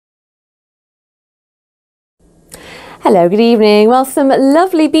Hello, good evening. Well, some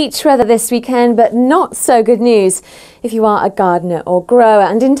lovely beach weather this weekend, but not so good news if you are a gardener or grower.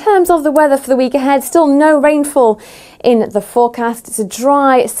 And in terms of the weather for the week ahead, still no rainfall in the forecast. It's a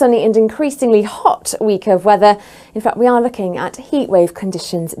dry, sunny and increasingly hot week of weather. In fact, we are looking at heatwave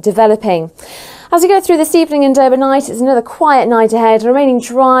conditions developing. As we go through this evening and overnight, it's another quiet night ahead, remaining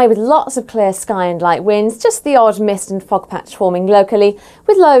dry with lots of clear sky and light winds, just the odd mist and fog patch forming locally,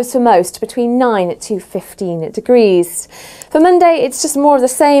 with lows for most between 9 to 15 degrees. For Monday, it's just more of the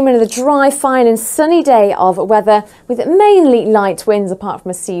same, another dry, fine and sunny day of weather with mainly light winds apart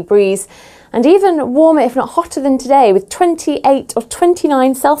from a sea breeze. And even warmer, if not hotter than today, with 28 or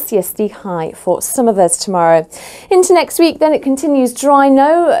 29 Celsius the high for some of us tomorrow. Into next week, then it continues dry,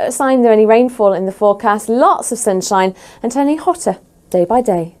 no sign of any rainfall in the forecast, lots of sunshine and turning hotter day by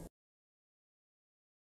day.